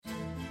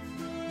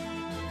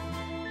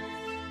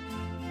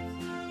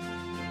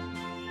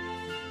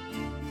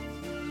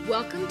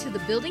Welcome to the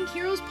Building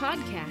Heroes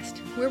podcast,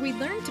 where we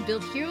learn to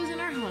build heroes in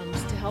our homes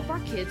to help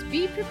our kids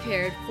be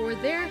prepared for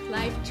their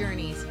life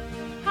journeys.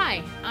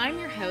 Hi, I'm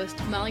your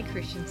host, Molly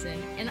Christensen,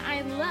 and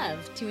I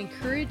love to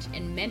encourage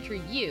and mentor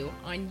you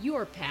on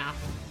your path.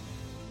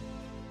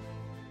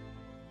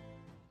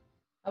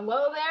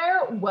 Hello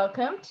there.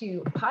 Welcome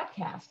to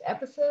podcast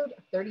episode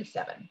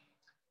 37.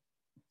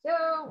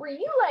 So were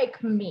you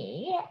like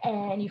me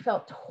and you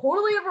felt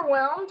totally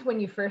overwhelmed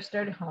when you first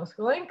started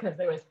homeschooling because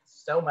there was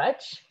so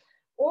much?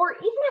 Or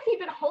even if you've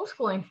been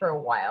homeschooling for a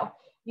while,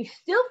 you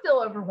still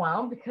feel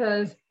overwhelmed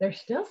because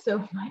there's still so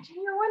much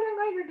and you're wondering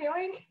what you're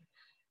doing?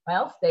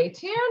 Well, stay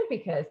tuned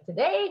because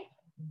today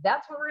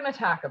that's what we're going to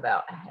talk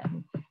about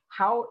and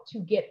how to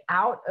get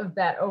out of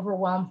that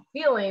overwhelmed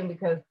feeling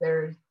because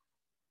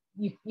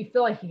you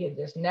feel like you can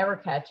just never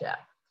catch up.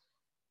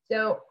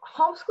 So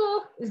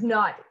homeschool is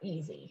not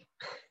easy,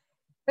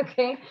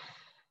 okay?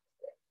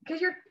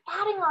 Because you're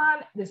adding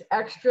on this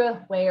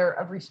extra layer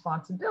of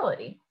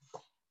responsibility.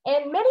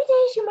 And many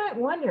days you might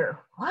wonder,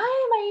 why am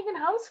I even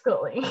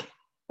homeschooling?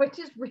 Which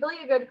is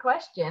really a good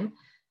question.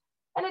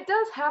 And it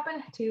does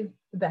happen to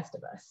the best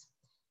of us.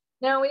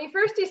 Now, when you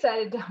first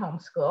decided to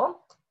homeschool,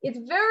 it's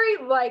very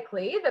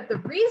likely that the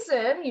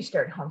reason you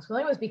started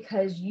homeschooling was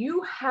because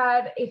you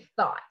had a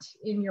thought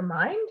in your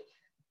mind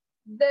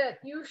that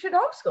you should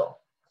homeschool,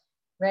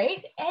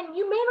 right? And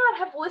you may not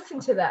have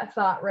listened to that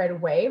thought right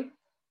away,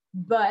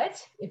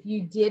 but if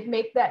you did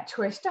make that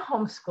choice to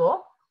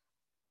homeschool,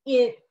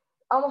 it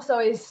almost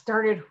always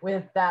started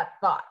with that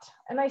thought.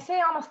 And I say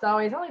almost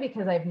always only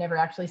because I've never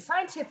actually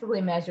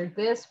scientifically measured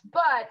this,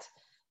 but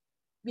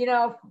you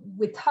know,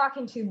 with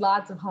talking to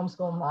lots of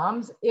homeschool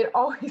moms, it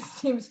always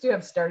seems to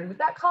have started with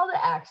that call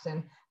to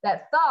action,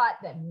 that thought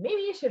that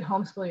maybe you should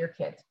homeschool your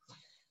kids.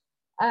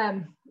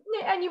 And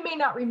you may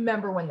not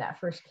remember when that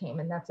first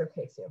came, and that's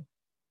okay too.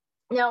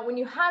 Now, when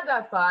you had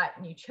that thought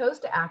and you chose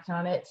to act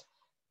on it,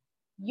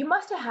 you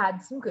must have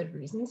had some good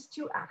reasons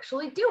to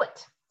actually do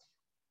it.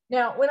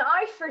 Now, when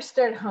I first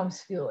started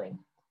homeschooling,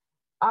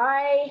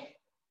 I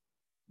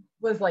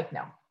was like,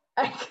 no,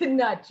 I could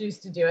not choose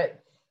to do it.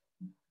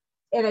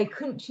 And I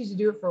couldn't choose to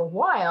do it for a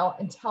while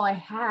until I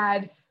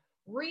had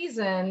more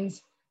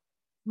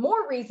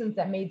reasons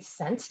that made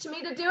sense to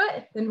me to do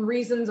it than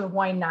reasons of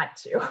why not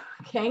to,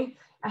 okay?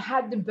 I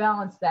had to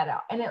balance that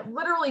out. And it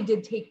literally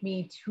did take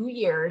me 2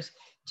 years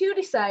to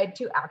decide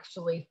to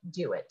actually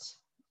do it.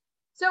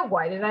 So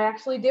why did I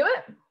actually do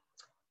it?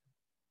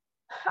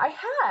 I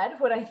had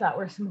what I thought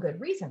were some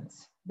good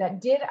reasons that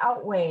did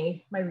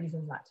outweigh my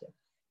reasons not to.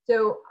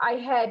 So I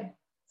had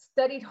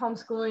studied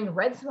homeschooling,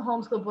 read some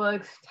homeschool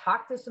books,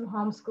 talked to some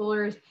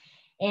homeschoolers,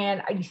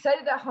 and I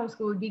decided that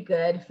homeschool would be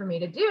good for me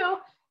to do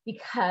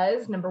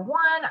because number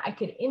one, I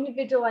could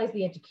individualize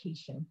the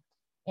education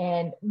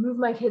and move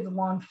my kids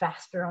along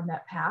faster on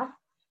that path.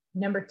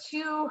 Number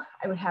two,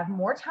 I would have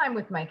more time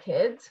with my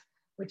kids,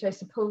 which I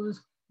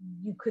suppose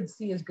you could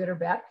see as good or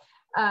bad.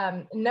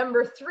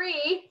 Number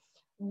three,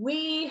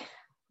 we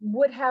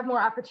would have more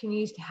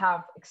opportunities to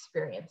have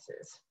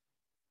experiences.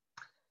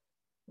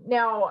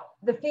 Now,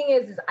 the thing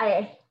is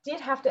I did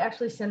have to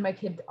actually send my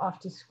kid off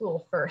to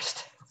school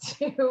first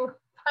to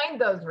find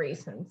those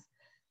reasons.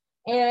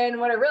 And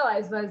what I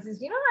realized was, I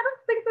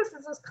don't think this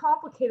is as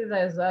complicated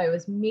as I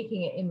was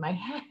making it in my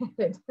head,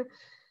 but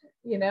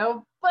it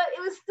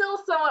was still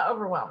somewhat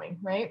overwhelming,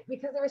 right?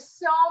 Because there was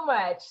so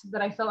much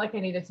that I felt like I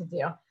needed to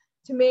do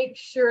to make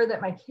sure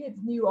that my kids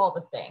knew all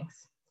the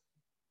things.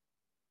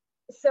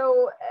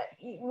 So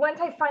once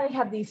I finally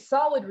had these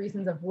solid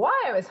reasons of why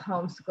I was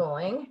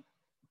homeschooling,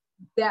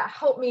 that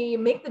helped me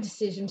make the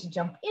decision to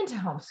jump into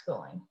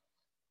homeschooling.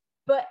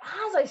 But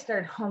as I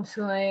started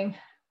homeschooling,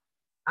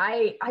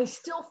 I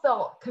still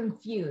felt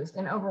confused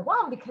and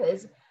overwhelmed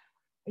because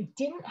I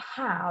didn't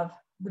have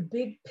the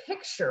big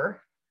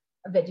picture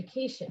of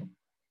education.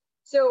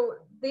 So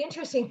the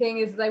interesting thing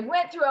is I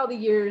went through all the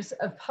years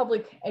of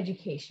public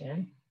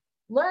education,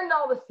 learned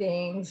all the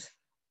things,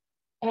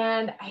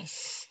 and I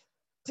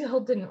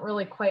still didn't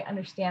really quite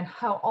understand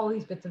how all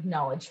these bits of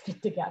knowledge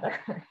fit together.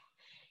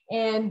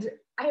 And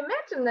I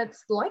imagine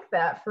that's like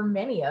that for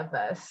many of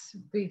us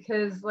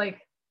because like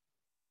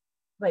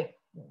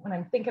when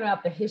I'm thinking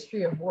about the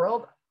history of the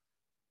world,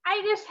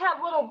 I just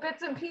have little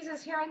bits and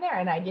pieces here and there,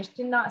 and I just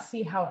did not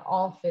see how it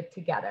all fit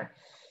together.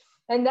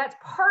 And that's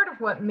part of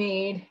what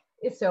made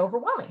it so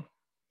overwhelming.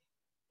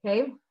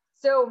 Okay.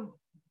 So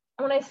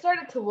when I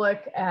started to look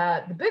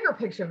at the bigger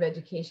picture of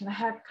education,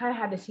 I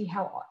had to see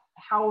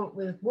how it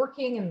was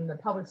working in the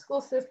public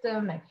school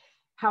system and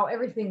how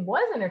everything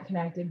was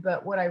interconnected.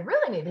 But what I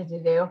really needed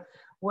to do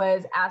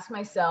was ask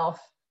myself,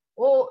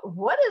 well,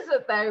 what is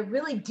it that I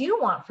really do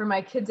want for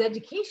my kids'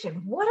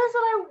 education? What is it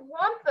I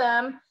want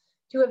them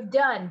to have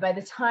done by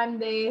the time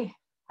they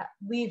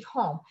leave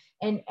home?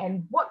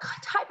 And what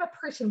type of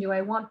person do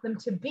I want them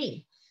to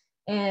be?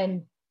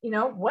 And,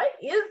 what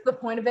is the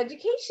point of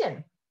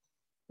education?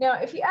 Now,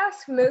 if you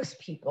ask most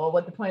people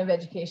what the point of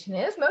education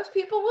is, most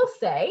people will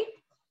say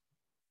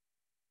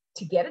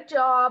to get a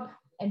job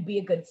and be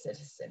a good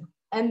citizen.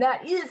 And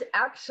that is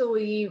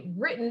actually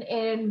written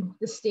in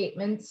the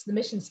statements, the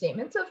mission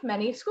statements of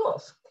many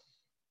schools.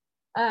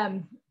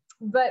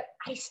 But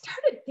I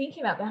started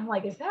thinking about that. I'm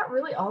like, is that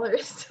really all there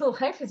is to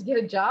life, is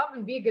get a job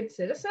and be a good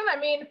citizen? I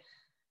mean,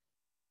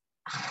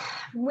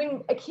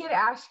 when a kid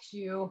asks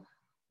you,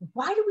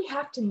 why do we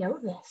have to know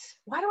this?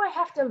 Why do I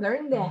have to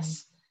learn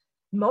this?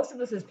 Most of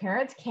us as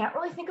parents can't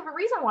really think of a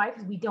reason why,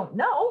 because we don't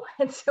know.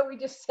 And so we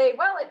just say,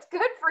 well, it's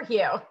good for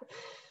you.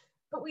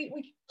 But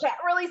we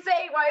can't really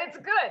say why it's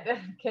good,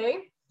 okay?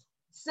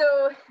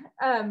 So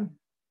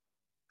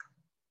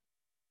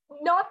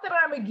not that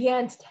I'm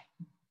against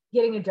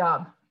getting a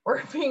job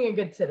or being a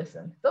good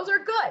citizen. Those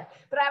are good.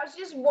 But I was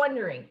just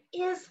wondering,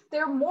 is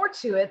there more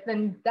to it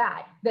than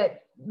that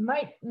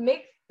might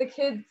make the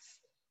kids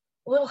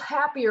a little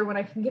happier when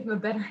I can give them a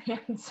better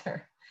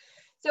answer?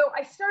 So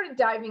I started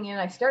diving in,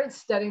 I started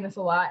studying this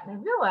a lot, and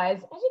I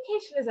realized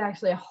education is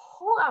actually a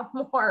whole lot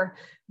more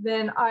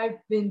than I've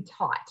been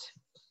taught.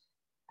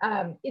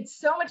 It's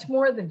so much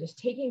more than just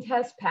taking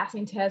tests,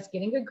 passing tests,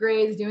 getting good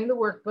grades, doing the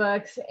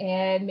workbooks,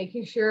 and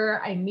making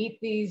sure I meet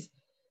these,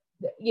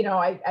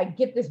 I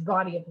get this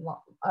body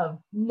of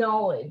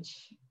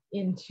knowledge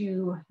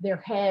into their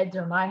heads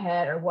or my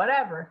head or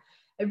whatever.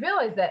 I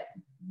realized that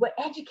what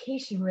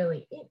education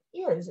really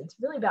is, it's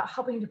really about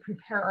helping to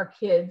prepare our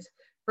kids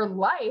for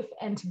life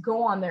and to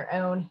go on their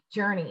own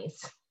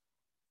journeys.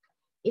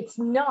 It's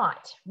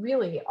not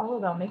really all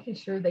about making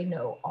sure they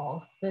know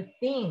all the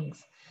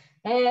things.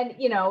 And,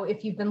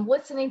 if you've been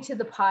listening to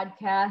the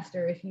podcast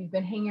or if you've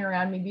been hanging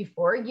around me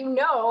before, you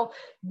know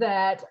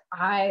that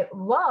I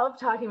love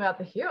talking about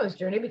the hero's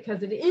journey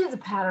because it is a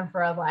pattern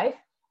for our life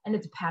and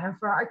it's a pattern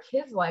for our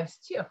kids' lives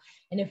too.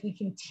 And if we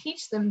can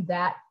teach them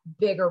that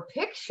bigger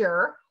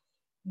picture,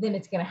 then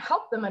it's going to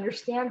help them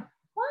understand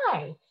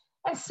why.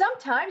 And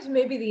sometimes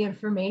maybe the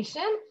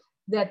information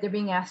that they're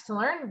being asked to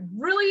learn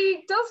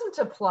really doesn't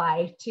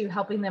apply to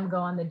helping them go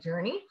on the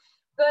journey.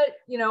 But,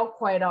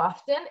 quite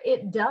often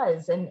it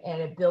does. And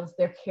it builds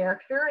their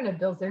character and it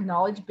builds their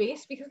knowledge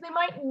base because they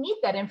might need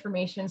that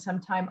information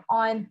sometime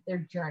on their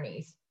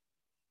journeys.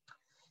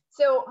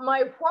 So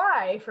my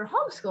why for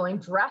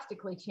homeschooling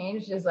drastically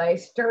changed as I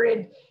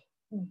started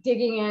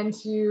digging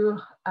into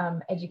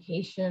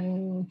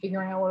education,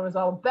 figuring out what it was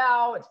all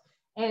about.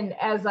 And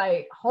as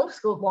I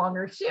homeschooled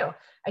longer too,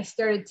 I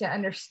started to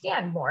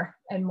understand more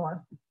and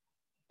more.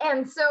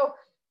 And so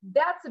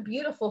that's a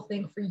beautiful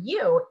thing for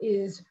you,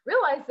 is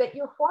realize that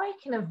your why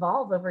can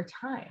evolve over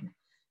time,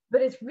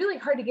 but it's really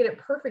hard to get it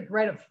perfect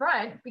right up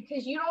front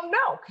because you don't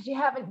know, because you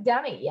haven't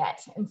done it yet.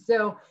 And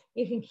so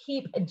you can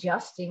keep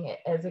adjusting it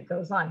as it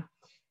goes on.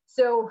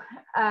 So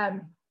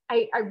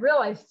I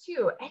realized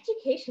too,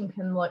 education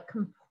can look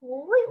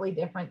completely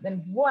different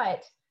than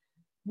what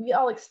we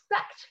all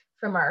expect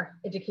from our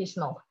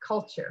educational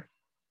culture.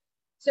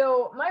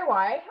 So my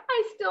why,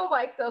 I still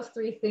like those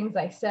three things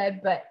I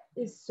said, but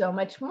is so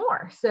much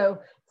more. So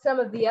some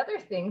of the other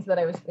things that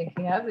I was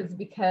thinking of is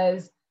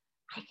because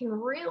I can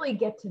really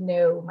get to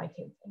know my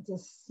kids and to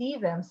see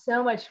them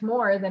so much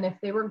more than if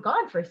they were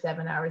gone for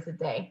 7 hours a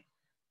day.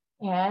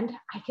 And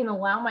I can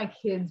allow my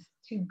kids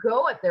to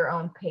go at their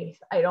own pace.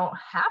 I don't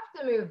have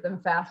to move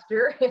them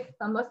faster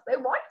unless they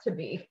want to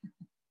be.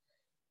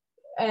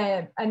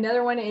 And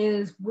another one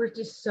is we're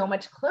just so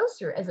much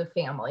closer as a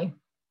family.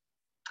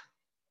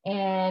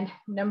 And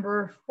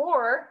number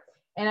 4,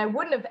 and I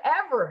wouldn't have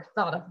ever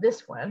thought of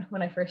this one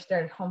when I first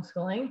started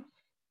homeschooling,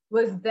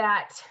 was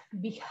that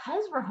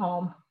because we're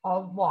home a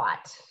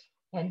lot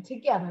and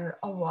together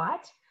a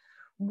lot,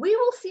 we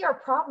will see our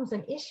problems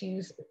and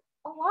issues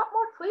a lot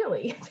more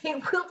clearly. They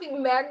will be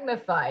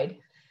magnified,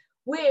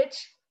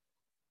 which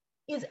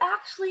is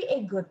actually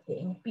a good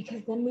thing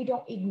because then we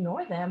don't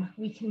ignore them.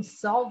 We can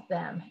solve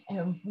them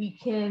and we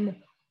can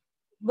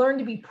learn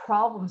to be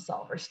problem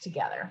solvers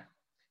together.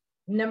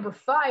 Number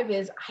 5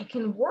 is I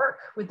can work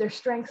with their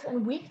strengths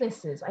and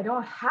weaknesses. I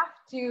don't have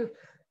to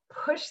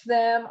push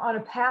them on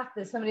a path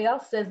that somebody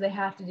else says they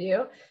have to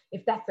do.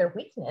 If that's their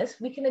weakness,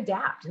 we can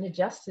adapt and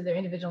adjust to their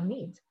individual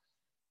needs.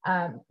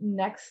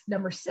 Next,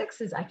 number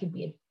 6 is I can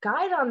be a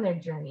guide on their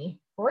journey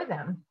for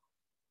them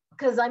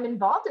because I'm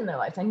involved in their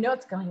lives. I know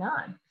what's going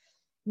on.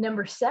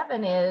 Number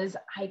 7 is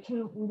I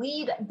can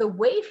lead the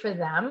way for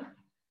them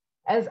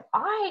as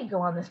I go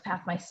on this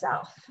path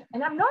myself.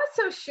 And I'm not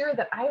so sure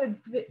that I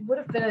would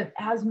have been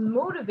as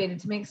motivated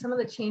to make some of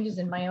the changes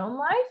in my own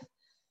life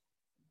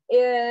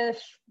if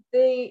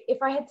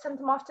I had sent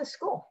them off to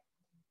school.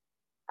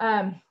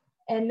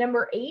 And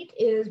number 8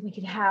 is we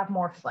can have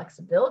more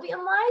flexibility in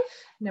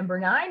life. Number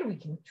 9, we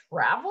can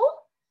travel.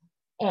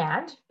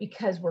 And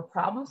because we're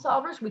problem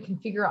solvers, we can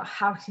figure out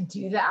how to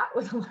do that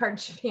with a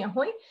large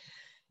family.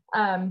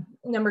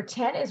 Number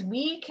 10 is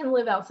we can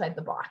live outside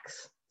the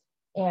box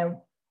and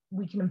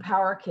we can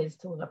empower our kids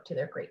to live up to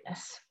their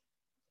greatness.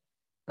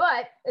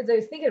 But as I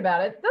was thinking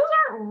about it, those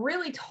aren't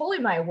really totally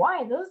my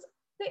why.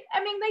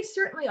 They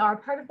certainly are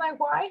part of my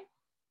why,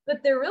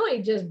 but they're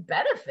really just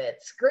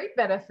benefits, great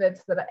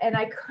benefits and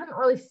I couldn't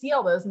really see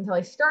all those until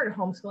I started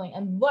homeschooling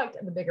and looked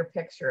at the bigger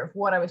picture of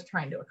what I was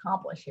trying to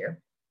accomplish here.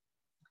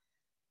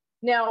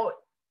 Now,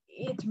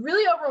 it's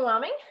really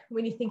overwhelming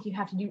when you think you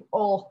have to do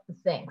all the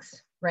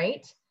things,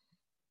 right?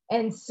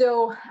 And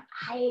so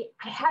I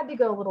had to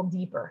go a little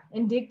deeper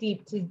and dig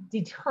deep to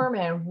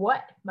determine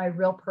what my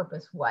real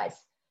purpose was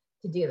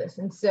to do this.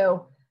 And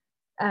so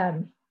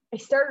I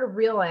started to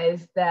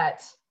realize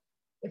that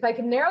if I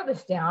could narrow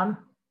this down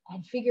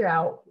and figure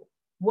out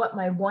what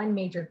my one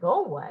major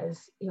goal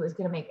was, it was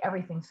going to make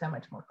everything so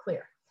much more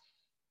clear.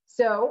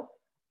 So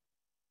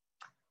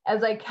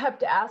as I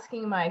kept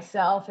asking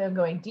myself and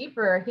going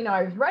deeper,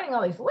 I was writing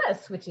all these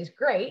lists, which is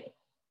great,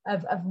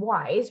 of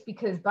whys,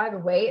 because by the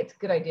way, it's a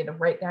good idea to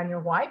write down your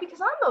why, because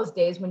on those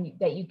days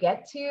that you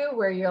get to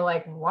where you're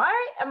like, why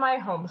am I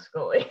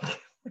homeschooling?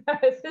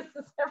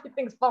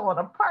 Everything's falling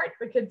apart.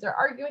 The kids are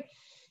arguing.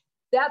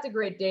 That's a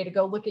great day to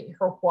go look at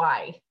your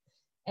why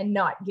and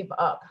not give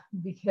up,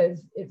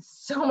 because it's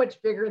so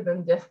much bigger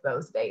than just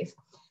those days.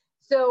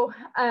 So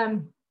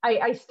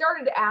I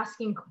started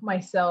asking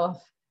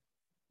myself,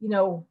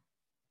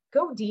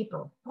 go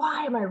deeper.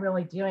 Why am I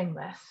really doing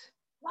this?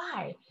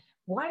 Why?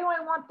 Why do I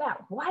want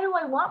that? Why do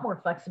I want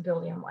more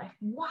flexibility in life?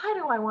 Why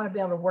do I want to be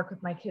able to work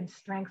with my kids'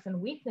 strengths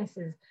and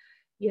weaknesses?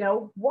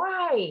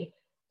 Why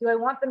do I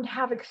want them to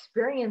have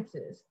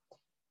experiences?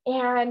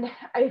 And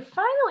I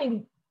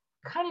finally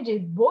kind of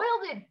just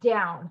boiled it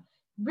down,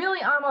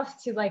 really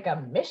almost to like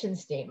a mission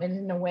statement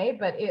in a way,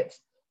 but it's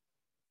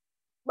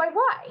my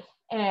why.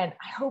 And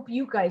I hope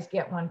you guys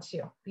get one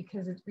too,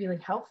 because it's really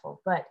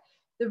helpful. But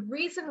the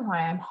reason why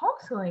I'm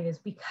homeschooling is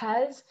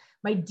because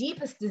my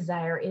deepest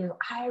desire is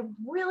I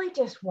really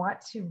just want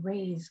to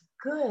raise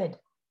good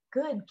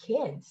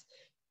kids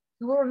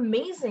who are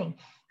amazing,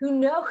 who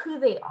know who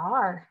they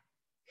are,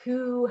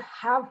 who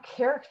have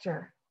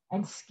character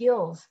and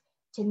skills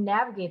to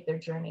navigate their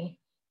journey,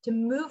 to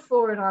move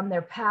forward on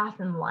their path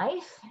in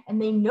life.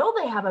 And they know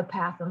they have a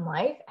path in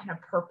life and a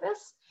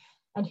purpose,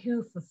 and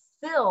who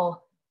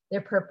fulfill their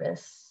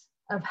purpose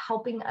of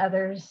helping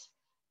others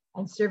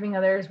and serving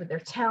others with their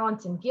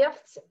talents and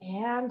gifts,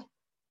 and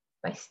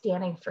by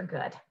standing for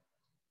good.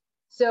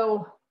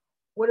 So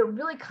what it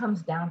really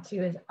comes down to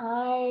is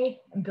I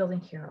am building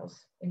heroes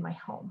in my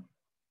home.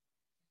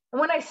 And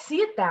when I see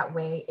it that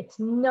way, it's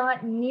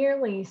not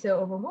nearly so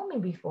overwhelming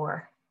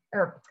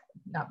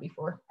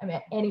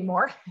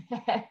anymore.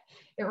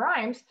 It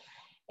rhymes.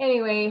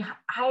 Anyway,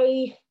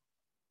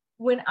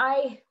 when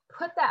I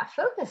put that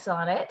focus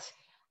on it,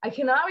 I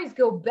can always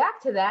go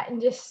back to that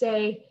and just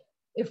say,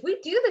 if we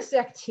do this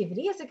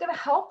activity, is it going to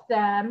help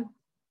them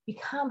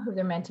become who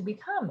they're meant to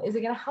become? Is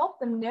it going to help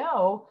them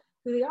know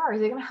who they are?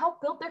 Is it going to help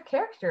build their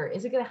character?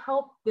 Is it going to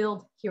help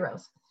build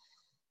heroes?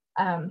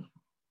 And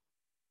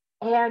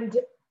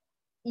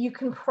you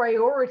can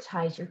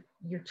prioritize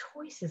your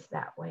choices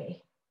that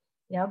way.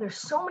 There's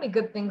so many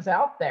good things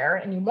out there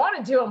and you want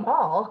to do them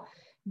all,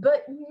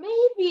 but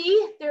maybe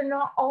they're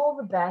not all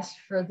the best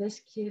for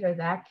this kid or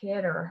that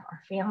kid or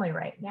our family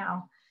right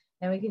now.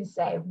 And we can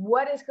say,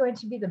 what is going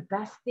to be the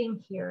best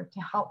thing here to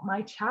help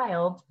my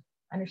child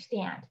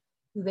understand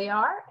who they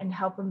are and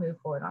help them move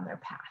forward on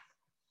their path?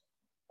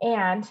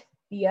 And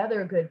the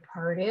other good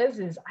part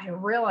is I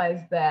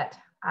realize that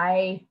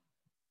I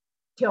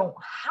don't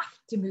have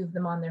to move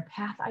them on their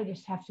path. I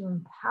just have to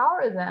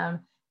empower them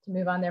to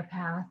move on their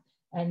path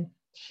and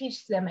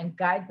teach them and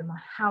guide them on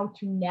how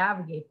to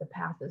navigate the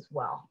path as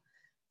well.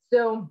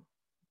 So,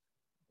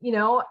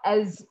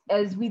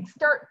 as we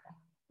start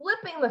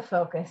flipping the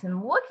focus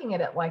and looking at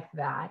it like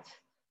that,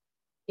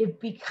 it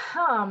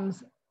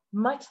becomes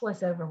much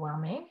less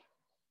overwhelming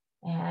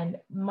and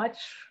much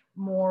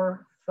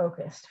more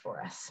focused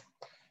for us.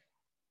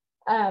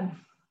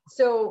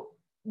 So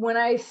when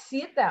I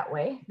see it that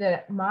way,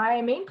 that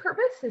my main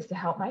purpose is to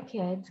help my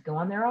kids go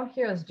on their own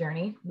hero's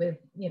journey with,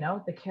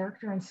 the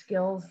character and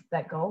skills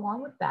that go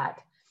along with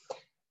that,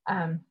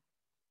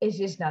 it's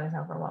just not as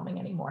overwhelming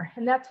anymore.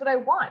 And that's what I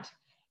want.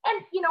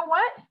 And you know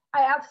what?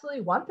 I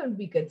absolutely want them to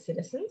be good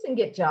citizens and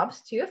get jobs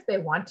too if they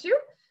want to,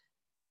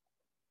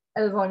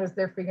 as long as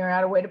they're figuring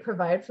out a way to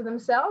provide for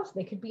themselves.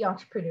 They could be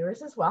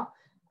entrepreneurs as well.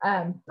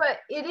 But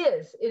it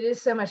is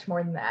so much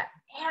more than that.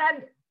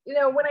 And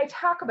when I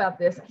talk about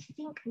this, I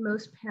think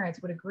most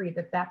parents would agree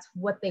that that's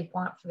what they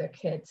want for their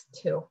kids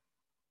too.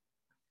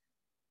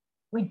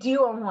 We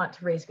do all want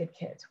to raise good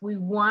kids. We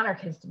want our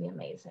kids to be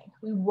amazing.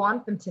 We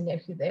want them to know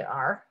who they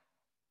are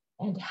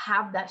and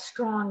have that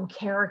strong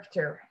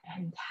character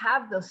and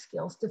have those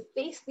skills to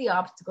face the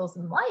obstacles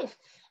in life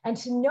and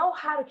to know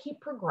how to keep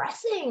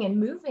progressing and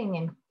moving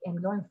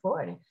and going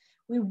forward.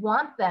 We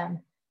want them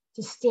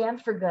to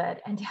stand for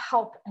good and to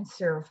help and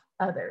serve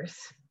others.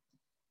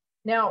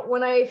 Now,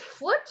 when I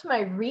flipped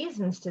my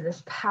reasons to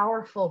this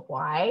powerful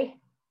why,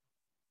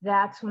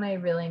 that's when I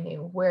really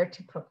knew where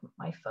to put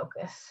my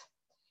focus.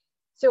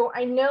 So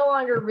I no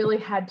longer really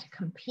had to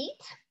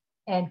compete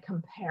and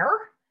compare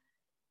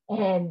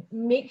and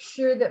make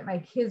sure that my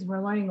kids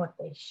were learning what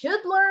they should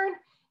learn.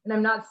 And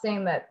I'm not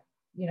saying that,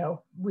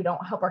 we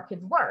don't help our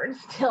kids learn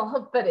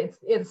still, but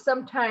it's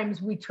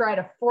sometimes we try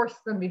to force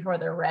them before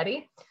they're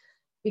ready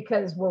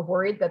because we're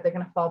worried that they're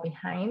going to fall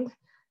behind.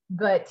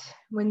 But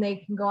when they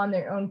can go on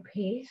their own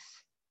pace,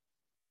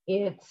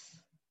 it's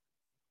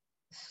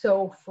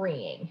so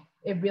freeing.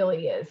 It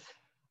really is.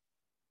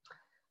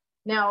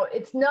 Now,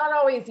 it's not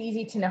always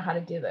easy to know how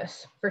to do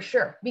this, for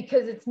sure,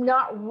 because it's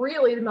not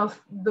really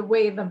the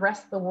way the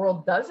rest of the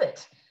world does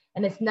it.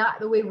 And it's not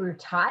the way we were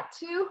taught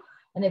to,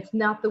 and it's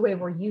not the way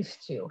we're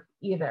used to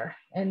either.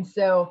 And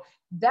so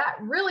that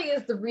really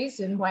is the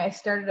reason why I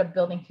started up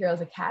Building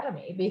Heroes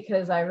Academy,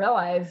 because I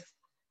realized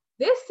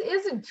this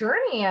is a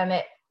journey,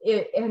 and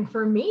and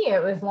for me,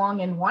 it was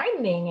long and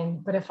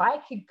winding. But if I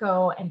could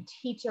go and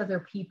teach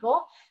other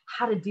people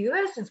how to do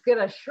this, it's going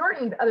to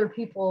shorten other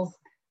people's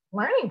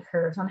learning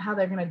curves on how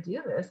they're going to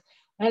do this.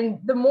 And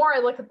the more I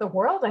look at the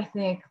world, I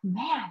think,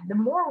 man, the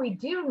more we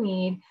do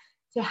need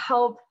to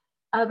help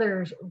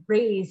others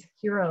raise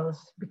heroes,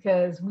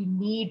 because we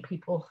need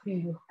people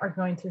who are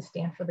going to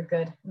stand for the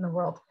good in the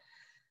world.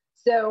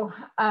 So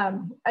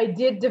I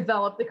did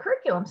develop the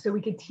curriculum so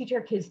we could teach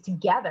our kids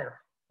together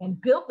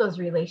and build those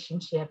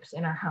relationships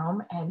in our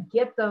home and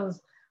get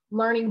those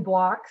learning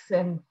blocks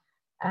and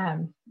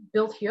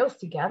build heroes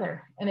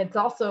together. And it's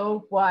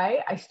also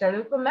why I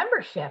started a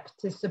membership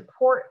to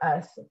support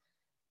us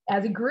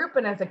as a group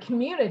and as a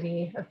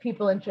community of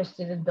people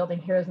interested in building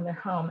heroes in their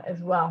home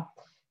as well.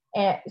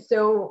 And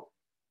so,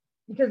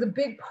 because a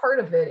big part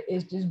of it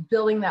is just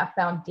building that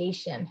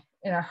foundation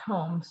in our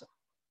homes,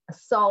 a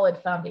solid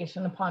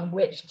foundation upon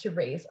which to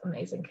raise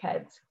amazing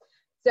kids.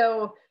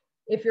 So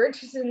if you're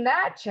interested in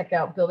that, check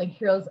out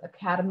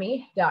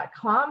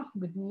buildingheroesacademy.com.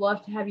 We'd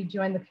love to have you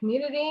join the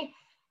community.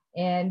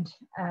 And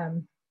I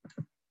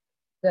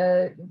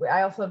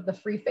also have the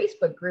free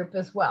Facebook group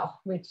as well,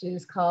 which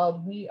is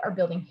called We Are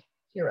Building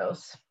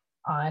Heroes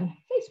on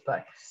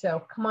Facebook.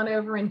 So come on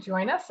over and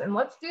join us, and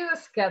let's do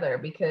this together,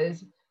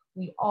 because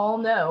we all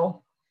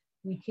know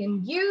we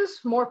can use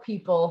more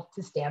people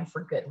to stand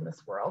for good in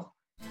this world.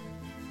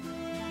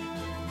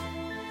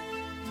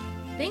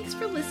 Thanks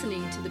for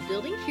listening to the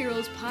Building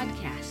Heroes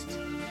podcast.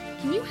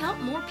 Can you help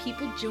more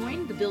people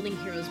join the Building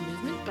Heroes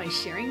movement by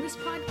sharing this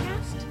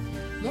podcast?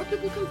 More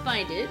people can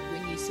find it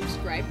when you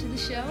subscribe to the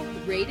show,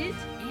 rate it,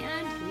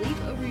 and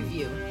leave a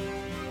review.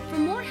 For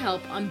more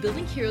help on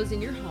building heroes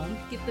in your home,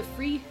 get the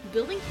free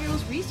Building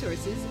Heroes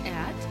resources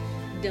at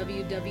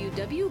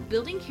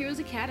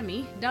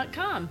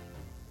www.buildingheroesacademy.com.